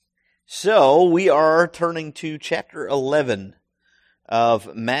So we are turning to chapter 11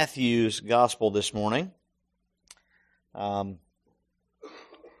 of Matthew's Gospel this morning.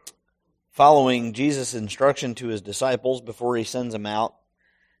 Following Jesus' instruction to his disciples before he sends them out.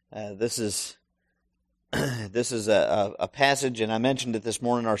 This is a passage, and I mentioned it this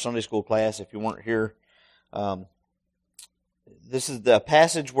morning in our Sunday school class if you weren't here. This is the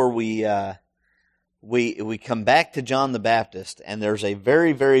passage where we come back to John the Baptist, and there's a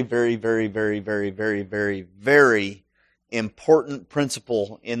very, very, very, very, very, very, very, very, very important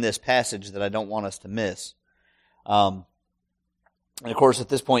principle in this passage that I don't want us to miss. And of course, at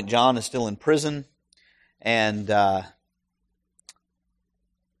this point, John is still in prison, and I'm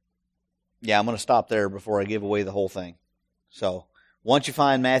going to stop there before I give away the whole thing. So, once you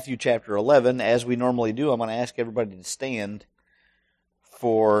find Matthew chapter 11, as we normally do, I'm going to ask everybody to stand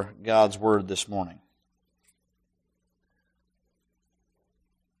for God's Word this morning.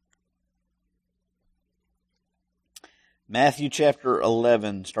 Matthew chapter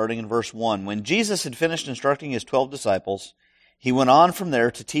 11, starting in verse 1. When Jesus had finished instructing his 12 disciples, he went on from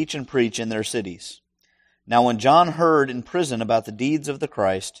there to teach and preach in their cities. Now when John heard in prison about the deeds of the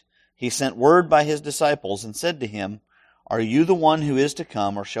Christ, he sent word by his disciples and said to him, "Are you the one who is to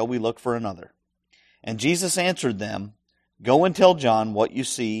come, or shall we look for another?" And Jesus answered them, "Go and tell John what you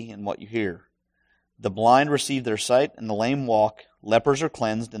see and what you hear. The blind receive their sight, and the lame walk, lepers are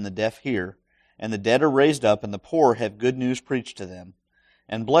cleansed, and the deaf hear, and the dead are raised up, and the poor have good news preached to them.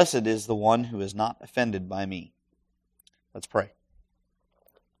 And blessed is the one who is not offended by me." Let's pray.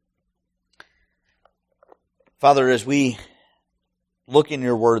 Father, as we look in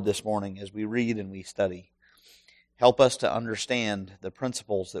your word this morning, as we read and we study, help us to understand the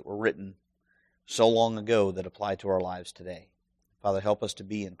principles that were written so long ago that apply to our lives today. Father, help us to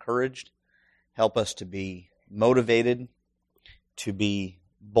be encouraged. Help us to be motivated, to be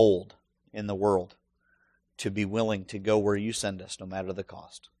bold in the world, to be willing to go where you send us, no matter the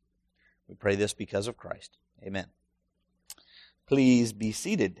cost. We pray this because of Christ. Amen. Please be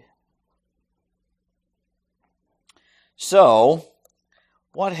seated. So,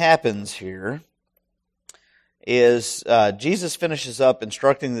 what happens here is Jesus finishes up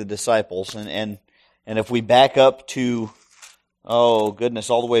instructing the disciples, and if we back up to, all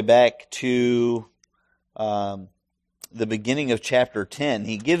the way back to the beginning of chapter 10,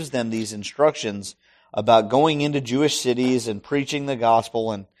 he gives them these instructions about going into Jewish cities and preaching the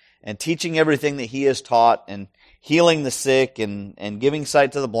gospel and teaching everything that he has taught and healing the sick and giving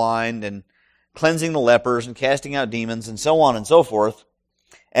sight to the blind and cleansing the lepers and casting out demons and so on and so forth.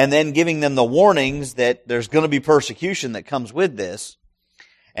 And then giving them the warnings that there's going to be persecution that comes with this.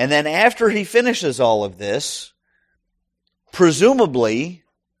 And then after he finishes all of this, presumably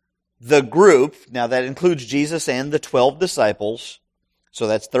the group, now that includes Jesus and the 12 disciples, so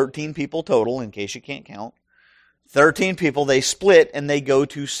that's 13 people total in case you can't count. 13 people, they split and they go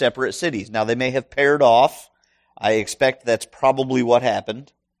to separate cities. Now they may have paired off. I expect that's probably what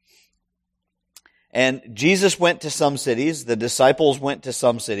happened. And Jesus went to some cities. The disciples went to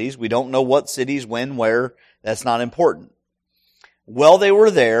some cities. We don't know what cities, when, where. That's not important. While they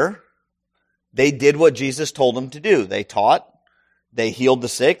were there, they did what Jesus told them to do. They taught. They healed the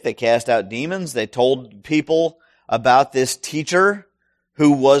sick. They cast out demons. They told people about this teacher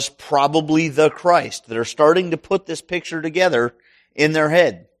who was probably the Christ. They're starting to put this picture together in their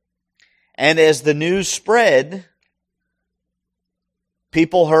head. And as the news spread,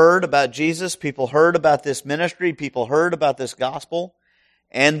 people heard about Jesus, people heard about this ministry, people heard about this gospel,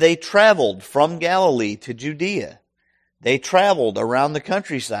 and they traveled from Galilee to Judea. They traveled around the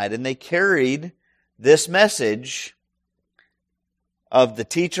countryside, and they carried this message of the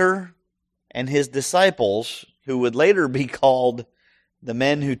teacher and his disciples, who would later be called the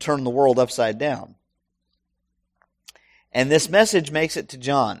men who turned the world upside down. And this message makes it to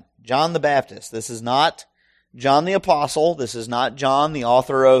John the Baptist. This is not John the Apostle. This is not John, the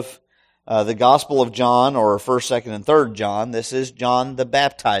author of the Gospel of John or 1st, 2nd, and 3rd John. This is John the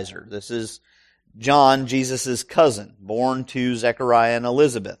Baptizer. This is John, Jesus' cousin, born to Zechariah and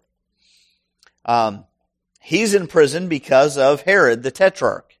Elizabeth. He's in prison because of Herod the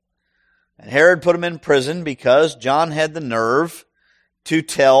Tetrarch. And Herod put him in prison because John had the nerve to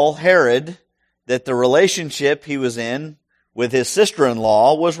tell Herod that the relationship he was in with his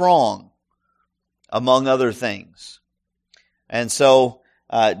sister-in-law was wrong, among other things. And so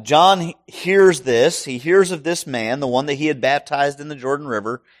John hears this. He hears of this man, the one that he had baptized in the Jordan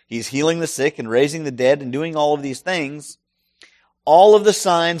River. He's healing the sick and raising the dead and doing all of these things. All of the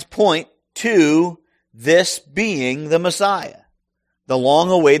signs point to this being the Messiah, the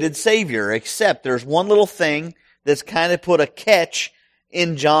long-awaited Savior, except there's one little thing that's kind of put a catch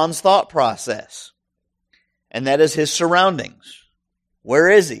in John's thought process. And that is his surroundings. Where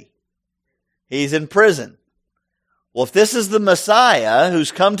is he? He's in prison. Well, if this is the Messiah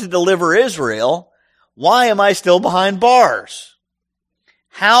who's come to deliver Israel, why am I still behind bars?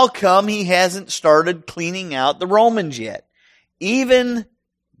 How come he hasn't started cleaning out the Romans yet? Even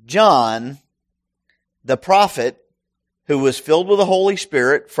John, the prophet, who was filled with the Holy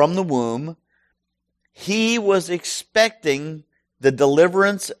Spirit from the womb, he was expecting the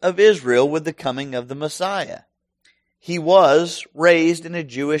deliverance of Israel with the coming of the Messiah. He was raised in a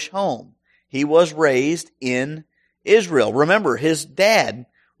Jewish home. He was raised in Israel. Remember, his dad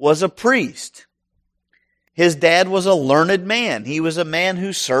was a priest. His dad was a learned man. He was a man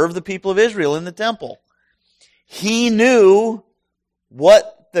who served the people of Israel in the temple. He knew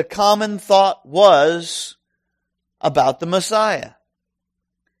what the common thought was about the Messiah.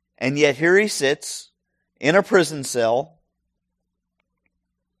 And yet here he sits in a prison cell,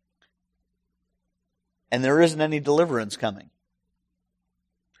 and there isn't any deliverance coming.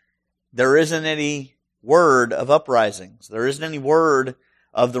 There isn't any word of uprisings. There isn't any word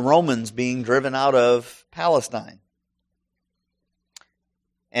of the Romans being driven out of Palestine.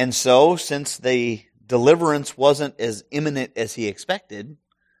 And so, since the deliverance wasn't as imminent as he expected,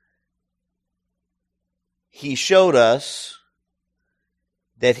 he showed us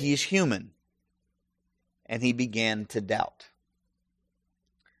that he's human, and he began to doubt.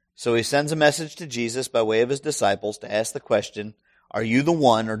 So he sends a message to Jesus by way of his disciples to ask the question, are you the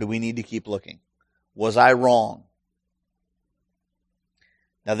one, or do we need to keep looking? Was I wrong?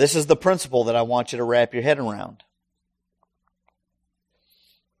 Now this is the principle that I want you to wrap your head around.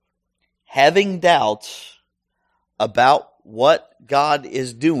 Having doubts about what God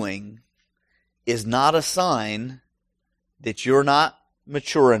is doing is not a sign that you're not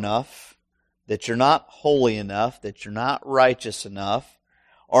mature enough, that you're not holy enough, that you're not righteous enough,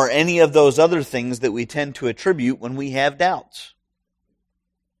 or any of those other things that we tend to attribute when we have doubts.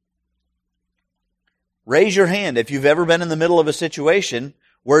 Raise your hand if you've ever been in the middle of a situation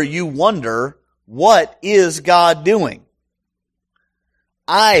where you wonder, what is God doing?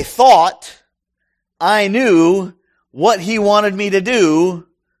 I thought I knew what He wanted me to do,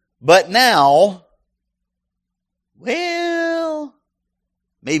 but now, well,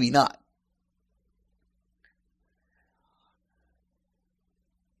 maybe not.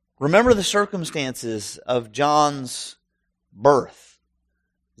 Remember the circumstances of John's birth.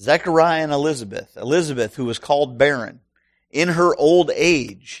 Zechariah and Elizabeth. Elizabeth, who was called barren. In her old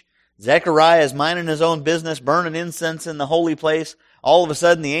age, Zechariah is minding his own business, burning incense in the holy place. All of a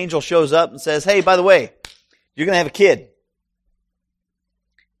sudden, the angel shows up and says, hey, by the way, you're going to have a kid.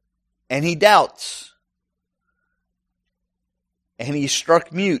 And he doubts. And he's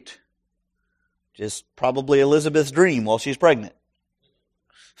struck mute. Just probably Elizabeth's dream while she's pregnant.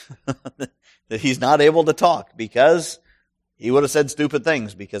 That he's not able to talk because he would have said stupid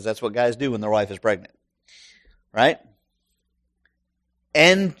things, because that's what guys do when their wife is pregnant. Right?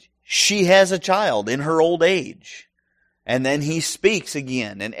 And she has a child in her old age. And then he speaks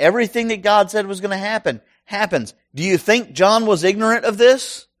again. And everything that God said was going to happen, happens. Do you think John was ignorant of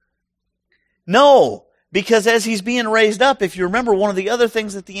this? No. Because as he's being raised up, if you remember, one of the other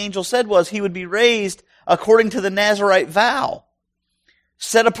things that the angel said was he would be raised according to the Nazirite vow.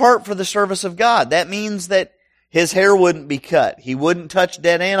 Set apart for the service of God. That means that his hair wouldn't be cut. He wouldn't touch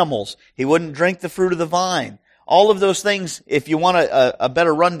dead animals. He wouldn't drink the fruit of the vine. All of those things, if you want a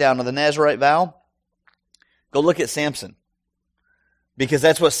better rundown of the Nazirite vow, go look at Samson. Because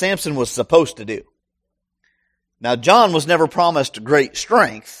that's what Samson was supposed to do. Now, John was never promised great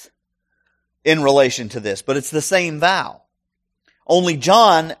strength in relation to this, but it's the same vow. Only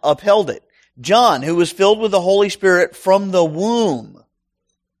John upheld it. John, who was filled with the Holy Spirit from the womb.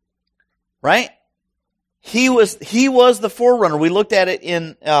 Right? He was the forerunner. We looked at it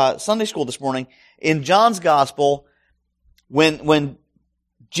in Sunday school this morning. In John's gospel, when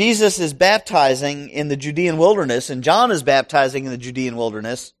Jesus is baptizing in the Judean wilderness, and John is baptizing in the Judean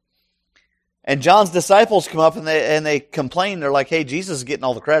wilderness, and John's disciples come up and they complain. They're like, hey, Jesus is getting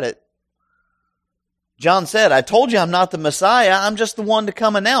all the credit. John said, I told you I'm not the Messiah. I'm just the one to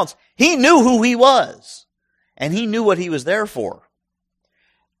come announce. He knew who he was, and he knew what he was there for.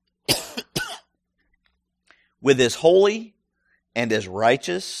 With as holy and as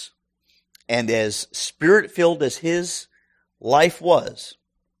righteous and as spirit-filled as his life was,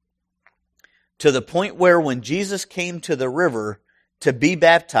 to the point where when Jesus came to the river to be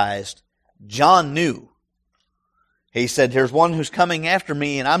baptized, John knew. He said, there's one who's coming after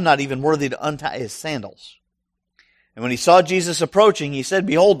me, and I'm not even worthy to untie his sandals. And when he saw Jesus approaching, he said,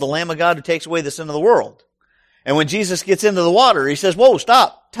 behold, the Lamb of God who takes away the sin of the world. And when Jesus gets into the water, he says, whoa,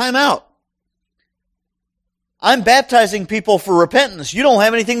 stop, time out. I'm baptizing people for repentance. You don't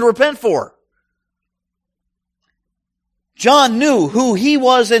have anything to repent for. John knew who he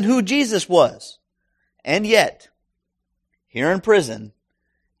was and who Jesus was. And yet, here in prison,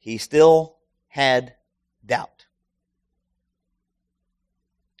 he still had doubt.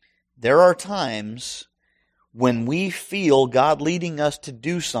 There are times when we feel God leading us to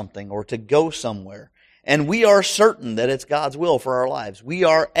do something or to go somewhere, and we are certain that it's God's will for our lives. We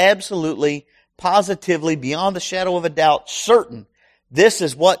are absolutely, positively, beyond the shadow of a doubt, certain this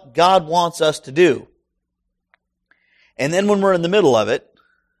is what God wants us to do. And then when we're in the middle of it,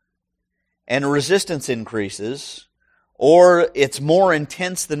 and resistance increases, or it's more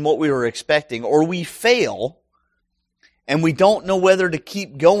intense than what we were expecting, or we fail, and we don't know whether to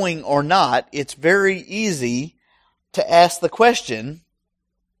keep going or not, it's very easy to ask the question,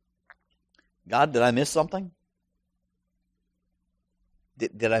 God, did I miss something?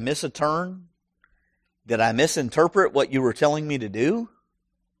 Did I miss a turn? Did I misinterpret what you were telling me to do?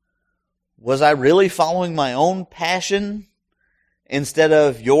 Was I really following my own passion instead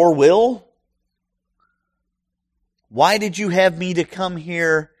of your will? Why did you have me to come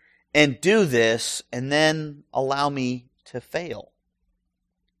here and do this and then allow me to fail?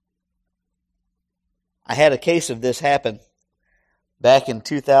 I had a case of this happen back in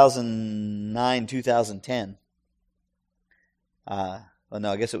 2009, 2010. I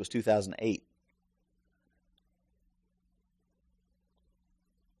guess it was 2008.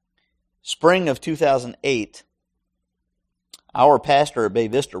 Spring of 2008, our pastor at Bay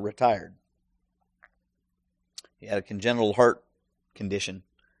Vista retired. He had a congenital heart condition,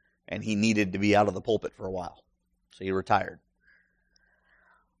 and he needed to be out of the pulpit for a while. So he retired.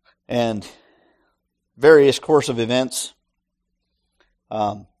 And various course of events,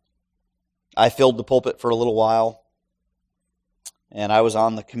 I filled the pulpit for a little while, and I was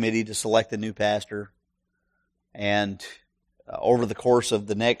on the committee to select a new pastor. And over the course of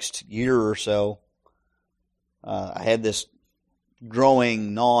the next year or so, I had this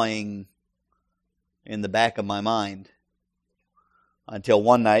growing, gnawing in the back of my mind. Until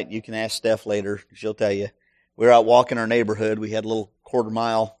one night, you can ask Steph later, she'll tell you, we were out walking our neighborhood. We had a little quarter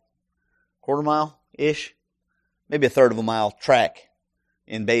mile-ish, maybe a third of a mile track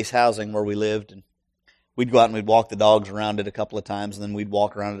in base housing where we lived. And we'd go out and we'd walk the dogs around it a couple of times, and then we'd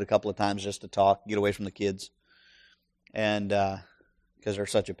walk around it a couple of times just to talk, get away from the kids. And because they're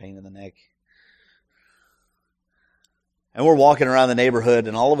such a pain in the neck. And we're walking around the neighborhood,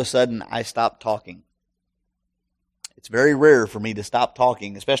 and all of a sudden, I stopped talking. It's very rare for me to stop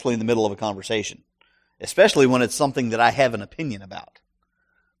talking, especially in the middle of a conversation, especially when it's something that I have an opinion about.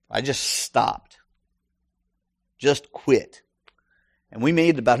 I just stopped. Just quit. And we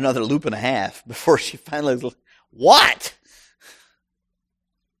made about another loop and a half before she finally was like, what?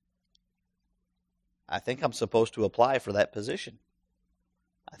 I think I'm supposed to apply for that position.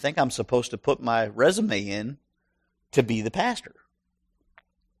 I think I'm supposed to put my resume in to be the pastor,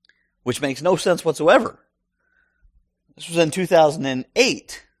 which makes no sense whatsoever. This was in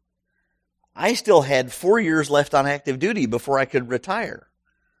 2008. I still had 4 years left on active duty before I could retire.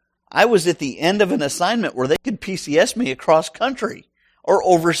 I was at the end of an assignment where they could PCS me across country or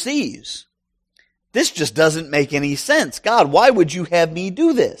overseas. This just doesn't make any sense. God, why would you have me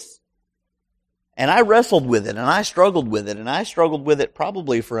do this? And I wrestled with it, and I struggled with it, and I struggled with it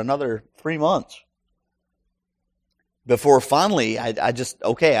probably for another 3 months. Before finally,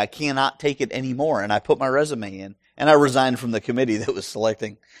 I cannot take it anymore, and I put my resume in, and I resigned from the committee that was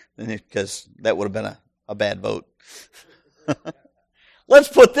selecting, because that would have been a bad vote. Let's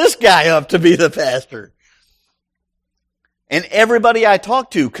put this guy up to be the pastor. And everybody I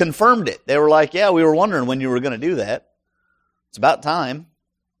talked to confirmed it. They were like, yeah, we were wondering when you were going to do that. It's about time.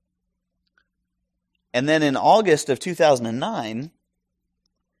 And then in August of 2009,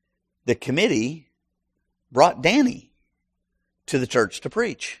 the committee brought Danny to the church to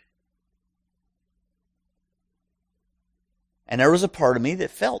preach. And there was a part of me that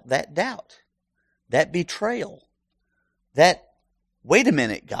felt that doubt, that betrayal, that, wait a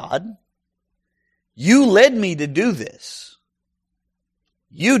minute, God, you led me to do this.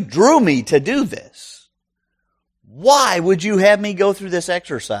 You drew me to do this. Why would you have me go through this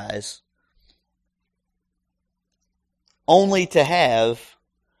exercise only to have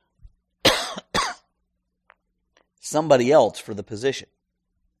somebody else for the position?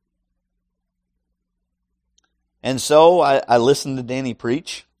 And so I listened to Danny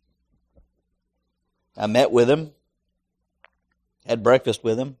preach. I met with him. Had breakfast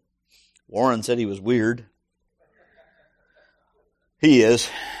with him. Warren said he was weird. He is.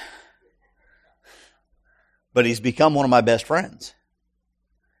 but he's become one of my best friends.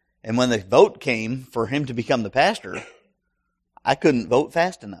 And when the vote came for him to become the pastor, I couldn't vote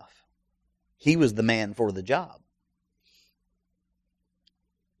fast enough. He was the man for the job.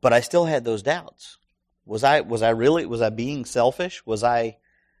 But I still had those doubts. Was I being selfish? Was I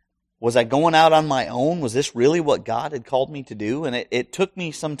going out on my own? Was this really what God had called me to do? And it took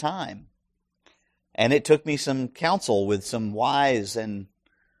me some time. And it took me some counsel with some wise and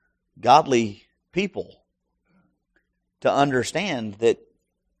godly people to understand that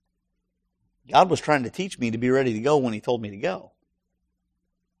God was trying to teach me to be ready to go when He told me to go.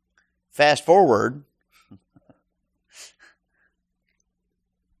 Fast forward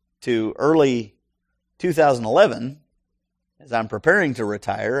to early 2011, as I'm preparing to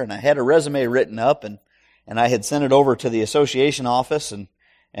retire, and I had a resume written up, and I had sent it over to the association office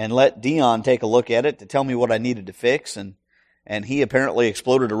and let Dion take a look at it to tell me what I needed to fix, and he apparently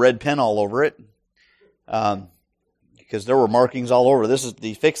exploded a red pen all over it, because there were markings all over.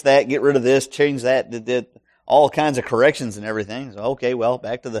 Fix that, get rid of this, change that, did all kinds of corrections and everything. So okay, well,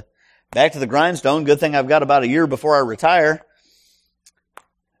 back to the grindstone. Good thing I've got about a year before I retire.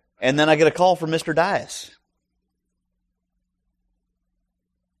 And then I get a call from Mr. Dias.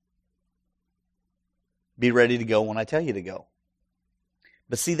 Be ready to go when I tell you to go.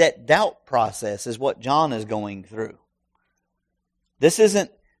 But see, that doubt process is what John is going through. This isn't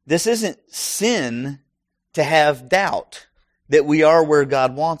sin to have doubt that we are where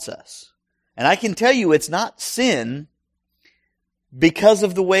God wants us. And I can tell you it's not sin because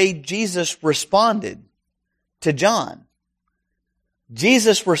of the way Jesus responded to John.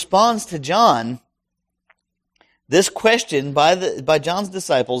 Jesus responds to John this question by John's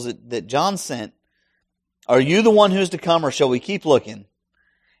disciples that John sent. Are you the one who is to come, or shall we keep looking?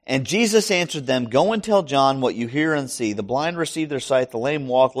 And Jesus answered them, Go and tell John what you hear and see. The blind receive their sight, the lame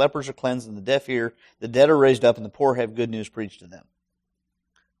walk, lepers are cleansed, and the deaf hear, the dead are raised up, and the poor have good news preached to them.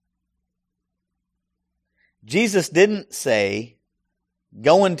 Jesus didn't say,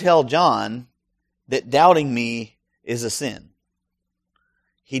 Go and tell John that doubting me is a sin.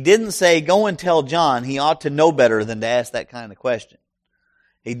 He didn't say, Go and tell John he ought to know better than to ask that kind of question.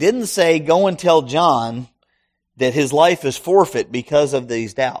 He didn't say, Go and tell John that his life is forfeit because of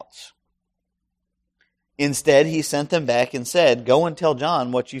these doubts. Instead, he sent them back and said, Go and tell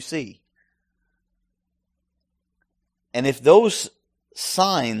John what you see. And if those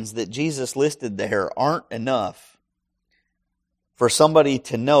signs that Jesus listed there aren't enough for somebody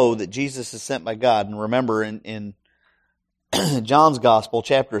to know that Jesus is sent by God, and remember in John's Gospel,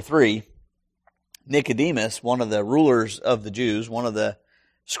 chapter 3, Nicodemus, one of the rulers of the Jews, one of the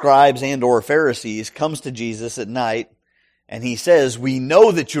scribes and or Pharisees, comes to Jesus at night, and he says, We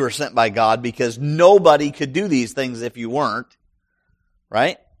know that you are sent by God because nobody could do these things if you weren't.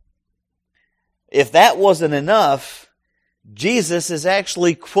 Right? If that wasn't enough, Jesus is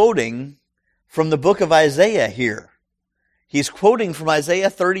actually quoting from the book of Isaiah here. He's quoting from Isaiah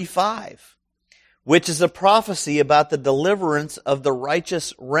 35, which is a prophecy about the deliverance of the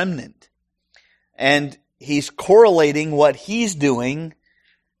righteous remnant. And he's correlating what he's doing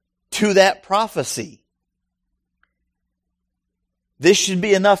to that prophecy. This should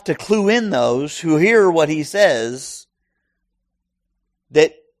be enough to clue in those who hear what he says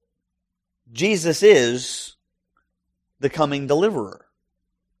that Jesus is the coming deliverer.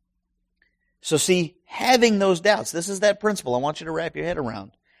 So see, having those doubts, this is that principle I want you to wrap your head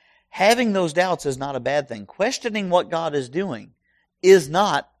around. Having those doubts is not a bad thing. Questioning what God is doing is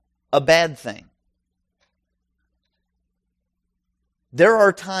not a bad thing. There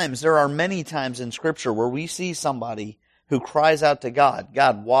are many times in Scripture where we see somebody who cries out to God,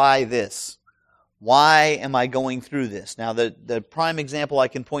 God, why this? Why am I going through this? Now, the prime example I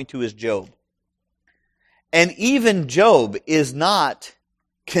can point to is Job. And even Job is not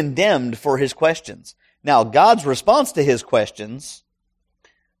condemned for his questions. Now, God's response to his questions,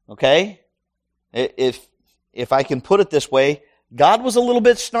 okay, if I can put it this way, God was a little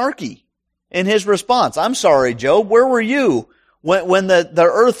bit snarky in his response. I'm sorry, Job, where were you when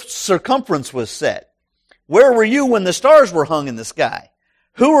the earth's circumference was set? Where were you when the stars were hung in the sky?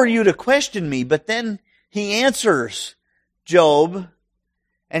 Who are you to question me? But then he answers Job,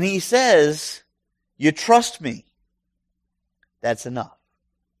 and he says, you trust me. That's enough.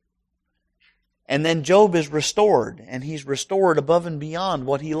 And then Job is restored, and he's restored above and beyond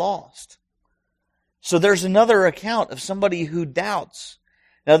what he lost. So there's another account of somebody who doubts.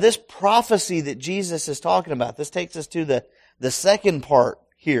 Now this prophecy that Jesus is talking about, this takes us to the second part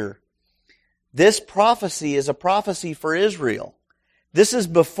here. This prophecy is a prophecy for Israel. This is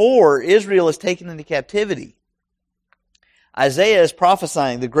before Israel is taken into captivity. Isaiah is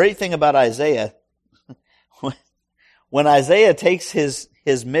prophesying. The great thing about Isaiah, when Isaiah takes his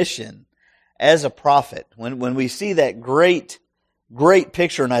mission as a prophet, when we see that great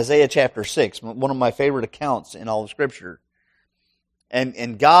picture in Isaiah chapter 6, one of my favorite accounts in all of Scripture,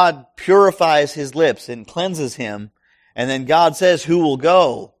 and God purifies his lips and cleanses him, and then God says, who will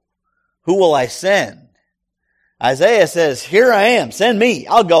go? Who will I send? Isaiah says, here I am, send me,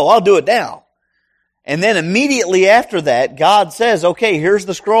 I'll go, I'll do it now. And then immediately after that, God says, okay, here's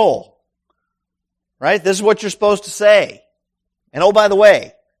the scroll. Right? This is what you're supposed to say. And oh, by the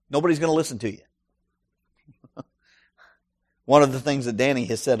way, nobody's going to listen to you. One of the things that Danny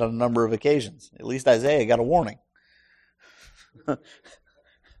has said on a number of occasions. At least Isaiah got a warning.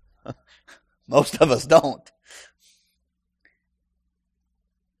 Most of us don't.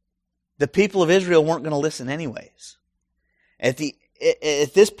 The people of Israel weren't going to listen anyways. At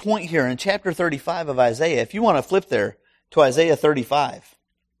this point here in chapter 35 of Isaiah, if you want to flip there to Isaiah 35.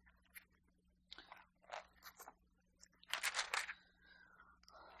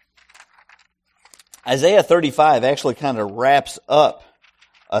 Isaiah 35 actually kind of wraps up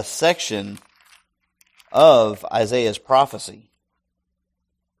a section of Isaiah's prophecy.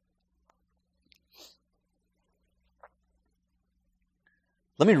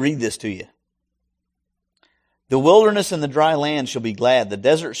 Let me read this to you. The wilderness and the dry land shall be glad. The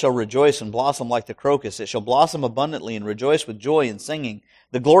desert shall rejoice and blossom like the crocus. It shall blossom abundantly and rejoice with joy and singing.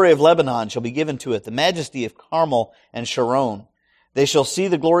 The glory of Lebanon shall be given to it, the majesty of Carmel and Sharon. They shall see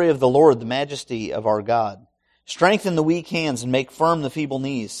the glory of the Lord, the majesty of our God. Strengthen the weak hands and make firm the feeble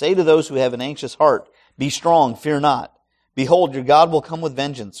knees. Say to those who have an anxious heart, be strong, fear not. Behold, your God will come with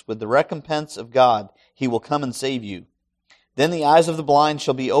vengeance. With the recompense of God, he will come and save you. Then the eyes of the blind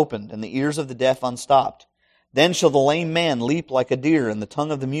shall be opened, and the ears of the deaf unstopped. Then shall the lame man leap like a deer, and the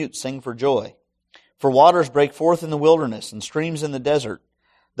tongue of the mute sing for joy. For waters break forth in the wilderness, and streams in the desert.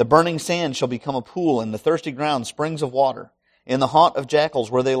 The burning sand shall become a pool, and the thirsty ground springs of water. In the haunt of jackals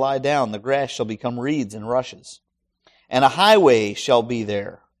where they lie down, the grass shall become reeds and rushes. And a highway shall be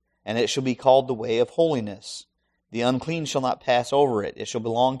there, and it shall be called the way of holiness. The unclean shall not pass over it. It shall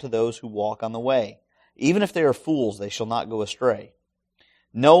belong to those who walk on the way. Even if they are fools, they shall not go astray.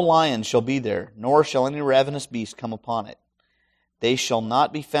 No lion shall be there, nor shall any ravenous beast come upon it. They shall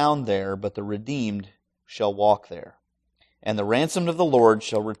not be found there, but the redeemed shall walk there. And the ransomed of the Lord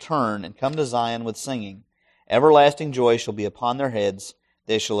shall return and come to Zion with singing. Everlasting joy shall be upon their heads.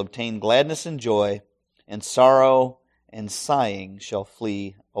 They shall obtain gladness and joy, and sorrow and sighing shall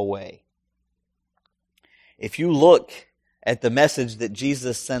flee away. If you look at the message that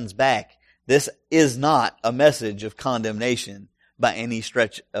Jesus sends back, this is not a message of condemnation by any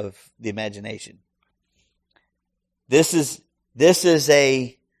stretch of the imagination. This is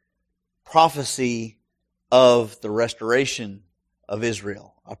a prophecy of the restoration of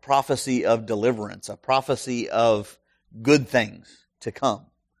Israel, a prophecy of deliverance, a prophecy of good things to come.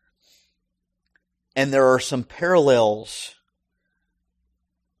 And there are some parallels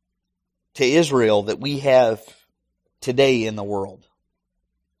to Israel that we have today in the world.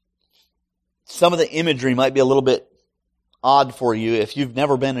 Some of the imagery might be a little bit odd for you if you've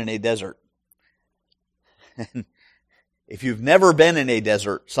never been in a desert. If you've never been in a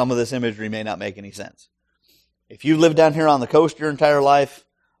desert, some of this imagery may not make any sense. If you've lived down here on the coast your entire life,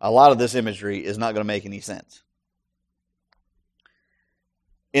 a lot of this imagery is not going to make any sense.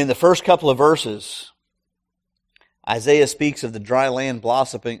 In the first couple of verses, Isaiah speaks of the dry land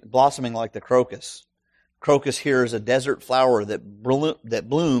blossoming like the crocus. Crocus here is a desert flower that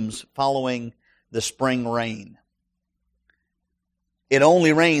blooms following the spring rain. It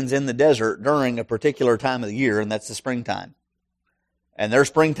only rains in the desert during a particular time of the year, and that's the springtime. And their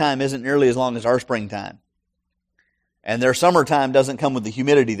springtime isn't nearly as long as our springtime. And their summertime doesn't come with the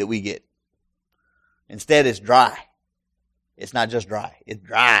humidity that we get. Instead, it's dry. It's not just dry. It's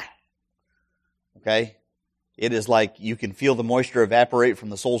dry. Okay? It is like you can feel the moisture evaporate from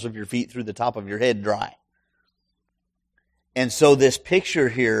the soles of your feet through the top of your head dry. And so this picture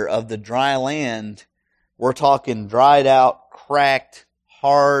here of the dry land, we're talking dried out, cracked,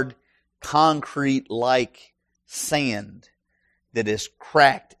 hard, concrete-like sand that is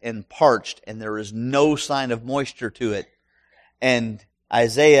cracked and parched, and there is no sign of moisture to it. And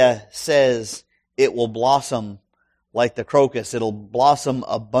Isaiah says it will blossom like the crocus. It'll blossom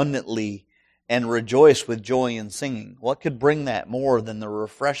abundantly and rejoice with joy and singing. What could bring that more than the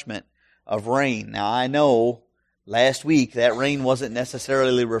refreshment of rain? Now, I know last week that rain wasn't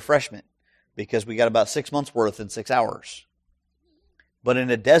necessarily refreshment because we got about 6 months worth in 6 hours. But in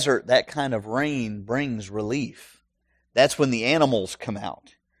a desert, that kind of rain brings relief. That's when the animals come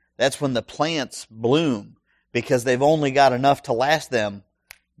out. That's when the plants bloom because they've only got enough to last them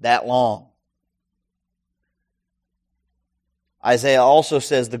that long. Isaiah also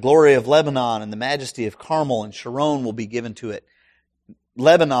says the glory of Lebanon and the majesty of Carmel and Sharon will be given to it.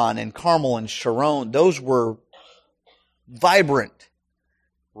 Lebanon and Carmel and Sharon, those were vibrant,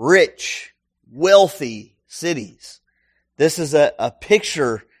 rich, wealthy cities. This is a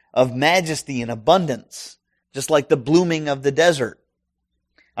picture of majesty and abundance, just like the blooming of the desert.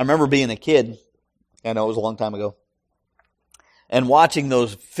 I remember being a kid, I know it was a long time ago, and watching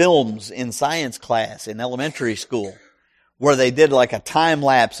those films in science class in elementary school where they did like a time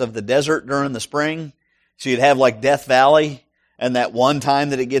lapse of the desert during the spring. So you'd have like Death Valley and that one time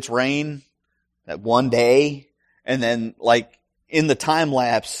that it gets rain, that one day, and then like in the time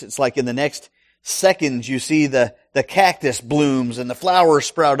lapse, it's like in the next seconds you see the cactus blooms and the flowers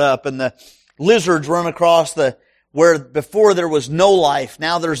sprout up and the lizards run across where before there was no life,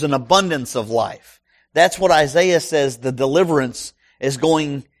 now there's an abundance of life. That's what Isaiah says the deliverance is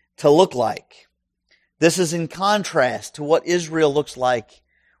going to look like. This is in contrast to what Israel looks like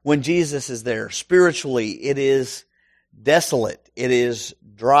when Jesus is there. Spiritually, it is desolate. It is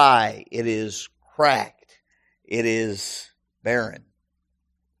dry. It is cracked. It is barren.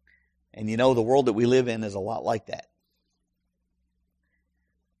 And you know, the world that we live in is a lot like that.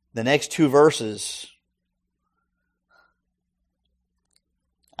 The next two verses,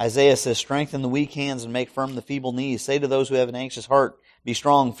 Isaiah says, strengthen the weak hands and make firm the feeble knees. Say to those who have an anxious heart, be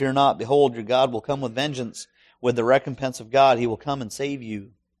strong, fear not. Behold, your God will come with vengeance. With the recompense of God, He will come and save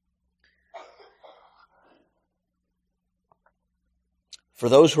you. For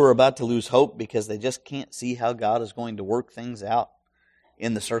those who are about to lose hope because they just can't see how God is going to work things out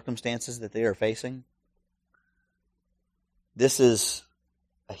in the circumstances that they are facing, this is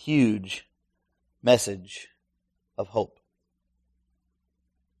a huge message of hope.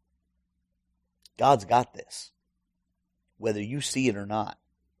 God's got this, whether you see it or not.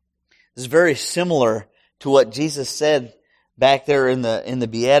 This is very similar to what Jesus said back there in the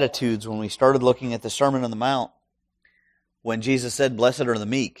Beatitudes when we started looking at the Sermon on the Mount, when Jesus said, blessed are the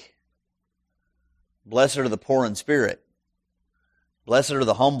meek, blessed are the poor in spirit, blessed are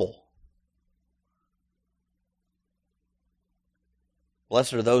the humble,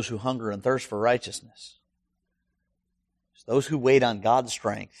 blessed are those who hunger and thirst for righteousness. Those who wait on God's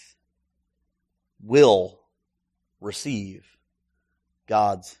strength will receive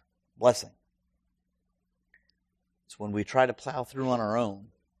God's blessing. It's when we try to plow through on our own.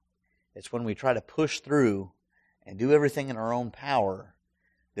 It's when we try to push through and do everything in our own power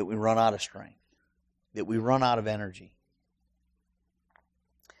that we run out of strength, that we run out of energy.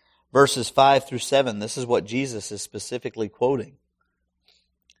 Verses 5 through 7, this is what Jesus is specifically quoting.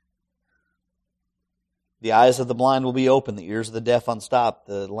 The eyes of the blind will be opened, the ears of the deaf unstopped,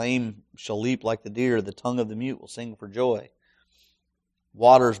 the lame shall leap like the deer, the tongue of the mute will sing for joy.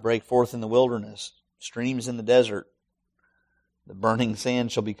 Waters break forth in the wilderness, streams in the desert. The burning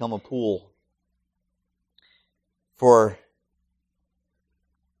sand shall become a pool. For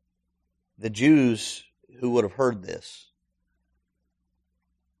the Jews who would have heard this,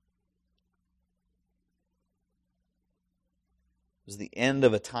 it was the end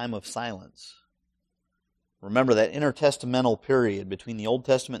of a time of silence. Remember that intertestamental period between the Old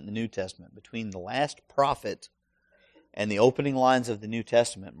Testament and the New Testament, between the last prophet and the opening lines of the New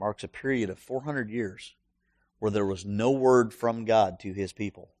Testament, marks a period of 400 years where there was no word from God to His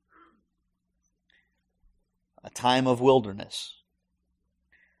people. A time of wilderness.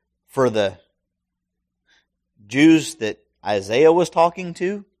 For the Jews that Isaiah was talking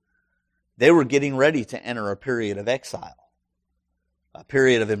to, they were getting ready to enter a period of exile, a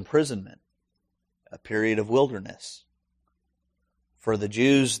period of imprisonment, a period of wilderness. For the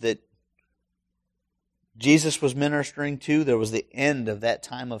Jews that Jesus was ministering to, there was the end of that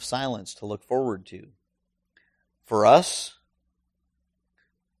time of silence to look forward to. For us,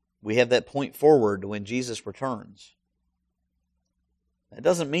 we have that point forward to when Jesus returns. That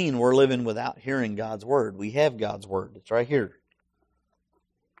doesn't mean we're living without hearing God's Word. We have God's Word. It's right here.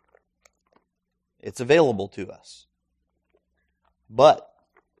 It's available to us. But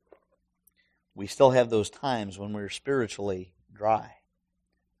we still have those times when we're spiritually dry,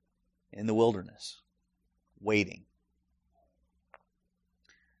 in the wilderness, waiting.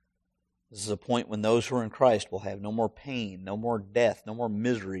 This is a point when those who are in Christ will have no more pain, no more death, no more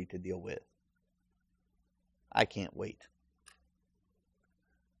misery to deal with. I can't wait.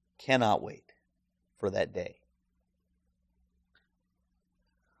 Cannot wait for that day.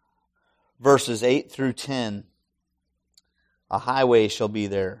 Verses 8 through 10. A highway shall be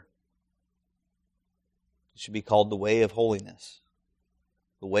there. It should be called the way of holiness.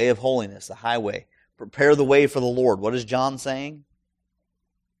 The way of holiness, the highway. Prepare the way for the Lord. What is John saying?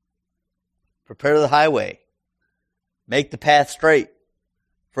 Prepare the highway. Make the path straight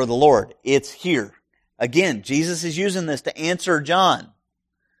for the Lord. It's here. Again, Jesus is using this to answer John.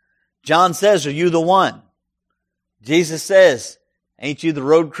 John says, are you the one? Jesus says, ain't you the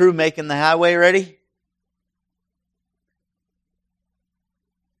road crew making the highway ready?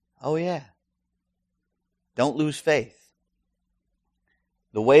 Oh yeah. Don't lose faith.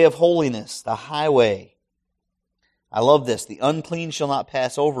 The way of holiness, the highway. I love this. The unclean shall not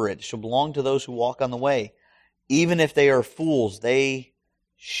pass over it. It shall belong to those who walk on the way. Even if they are fools, they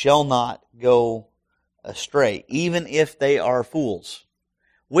shall not go astray. Even if they are fools.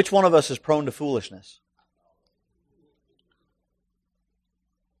 Which one of us is prone to foolishness?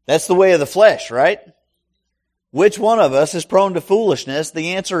 That's the way of the flesh, right? Which one of us is prone to foolishness?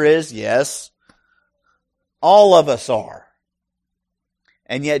 The answer is yes. All of us are.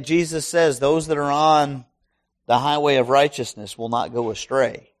 And yet Jesus says those that are on the highway of righteousness will not go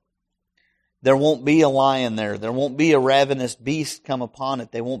astray. There won't be a lion there. There won't be a ravenous beast come upon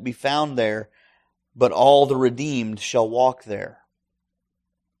it. They won't be found there. But all the redeemed shall walk there.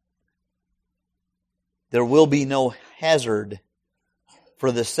 There will be no hazard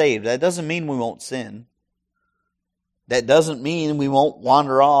for the saved. That doesn't mean we won't sin. That doesn't mean we won't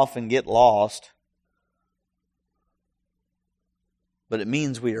wander off and get lost. But it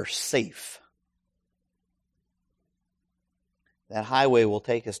means we are safe. That highway will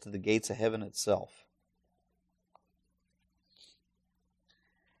take us to the gates of heaven itself.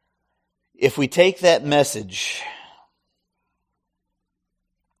 If we take that message,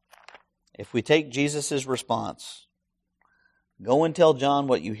 if we take Jesus' response, go and tell John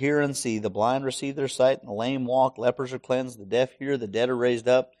what you hear and see. The blind receive their sight, and the lame walk, lepers are cleansed, the deaf hear, the dead are raised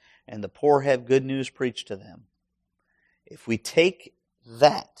up, and the poor have good news preached to them. If we take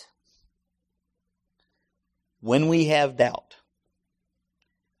that, when we have doubt,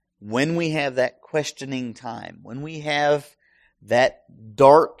 when we have that questioning time, when we have that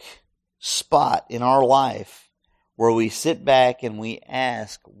dark spot in our life where we sit back and we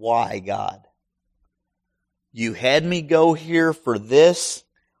ask, why, God? You had me go here for this.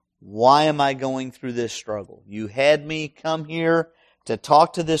 Why am I going through this struggle? You had me come here to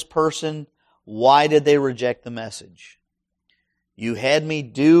talk to this person. Why did they reject the message? You had me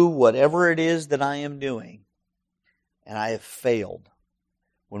do whatever it is that I am doing, and I have failed.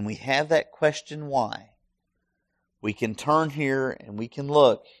 When we have that question, why, we can turn here and we can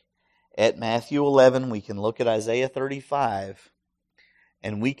look at Matthew 11, we can look at Isaiah 35,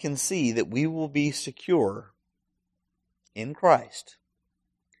 and we can see that we will be secure in Christ.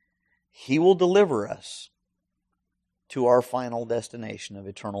 He will deliver us to our final destination of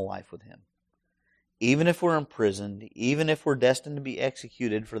eternal life with Him. Even if we're imprisoned, even if we're destined to be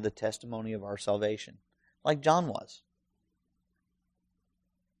executed for the testimony of our salvation, like John was.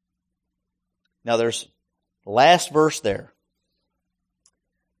 Now there's the last verse there.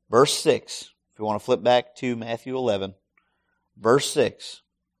 Verse 6, if you want to flip back to Matthew 11, verse 6.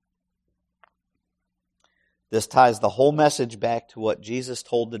 This ties the whole message back to what Jesus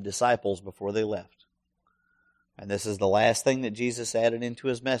told the disciples before they left. And this is the last thing that Jesus added into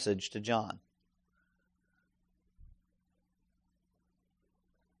His message to John.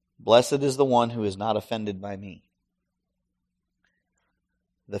 Blessed is the one who is not offended by me.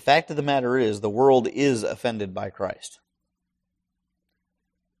 The fact of the matter is, the world is offended by Christ.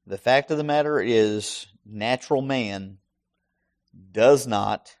 The fact of the matter is, natural man does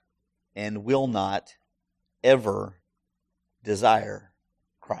not and will not ever desire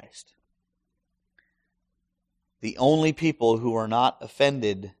Christ. The only people who are not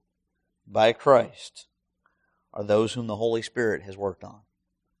offended by Christ are those whom the Holy Spirit has worked on.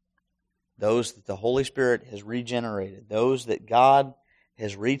 Those that the Holy Spirit has regenerated. Those that God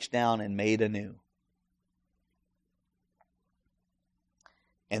has reached down and made anew.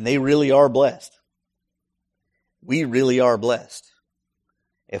 And they really are blessed. We really are blessed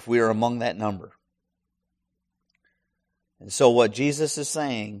if we are among that number. And so what Jesus is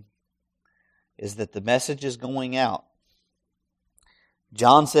saying is that the message is going out.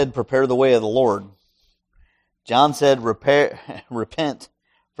 John said, prepare the way of the Lord. John said, repent,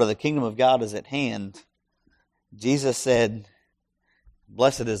 for the kingdom of God is at hand. Jesus said,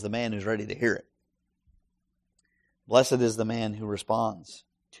 blessed is the man who's ready to hear it. Blessed is the man who responds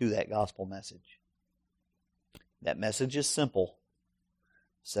to that gospel message. That message is simple.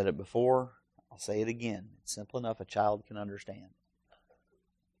 I said it before, I'll say it again. It's simple enough a child can understand.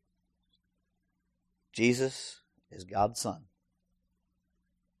 Jesus is God's Son.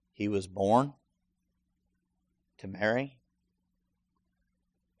 He was born to Mary,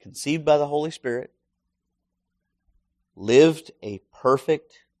 conceived by the Holy Spirit, lived a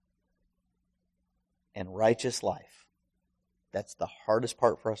perfect and righteous life, That's the hardest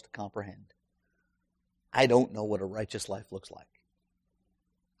part for us to comprehend. I don't know what a righteous life looks like.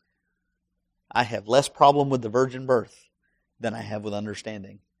 I have less problem with the virgin birth than I have with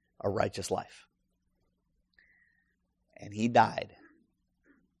understanding a righteous life. And he died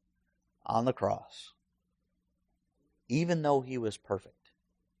on the cross, even though he was perfect.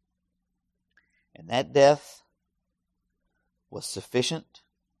 And that death was sufficient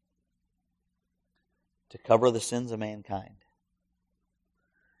to cover the sins of mankind.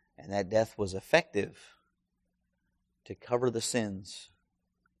 And that death was effective to cover the sins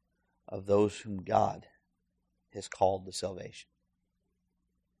of those whom God has called to salvation.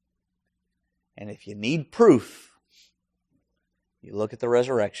 And if you need proof, you look at the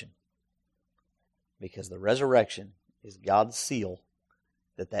resurrection. Because the resurrection is God's seal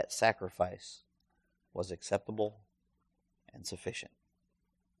that that sacrifice was acceptable and sufficient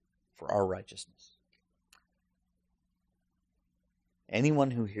for our righteousness.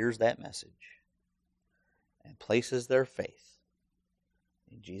 Anyone who hears that message and places their faith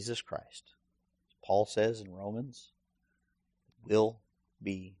in Jesus Christ, as Paul says in Romans, will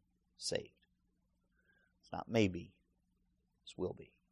be saved. It's not maybe, it's will be.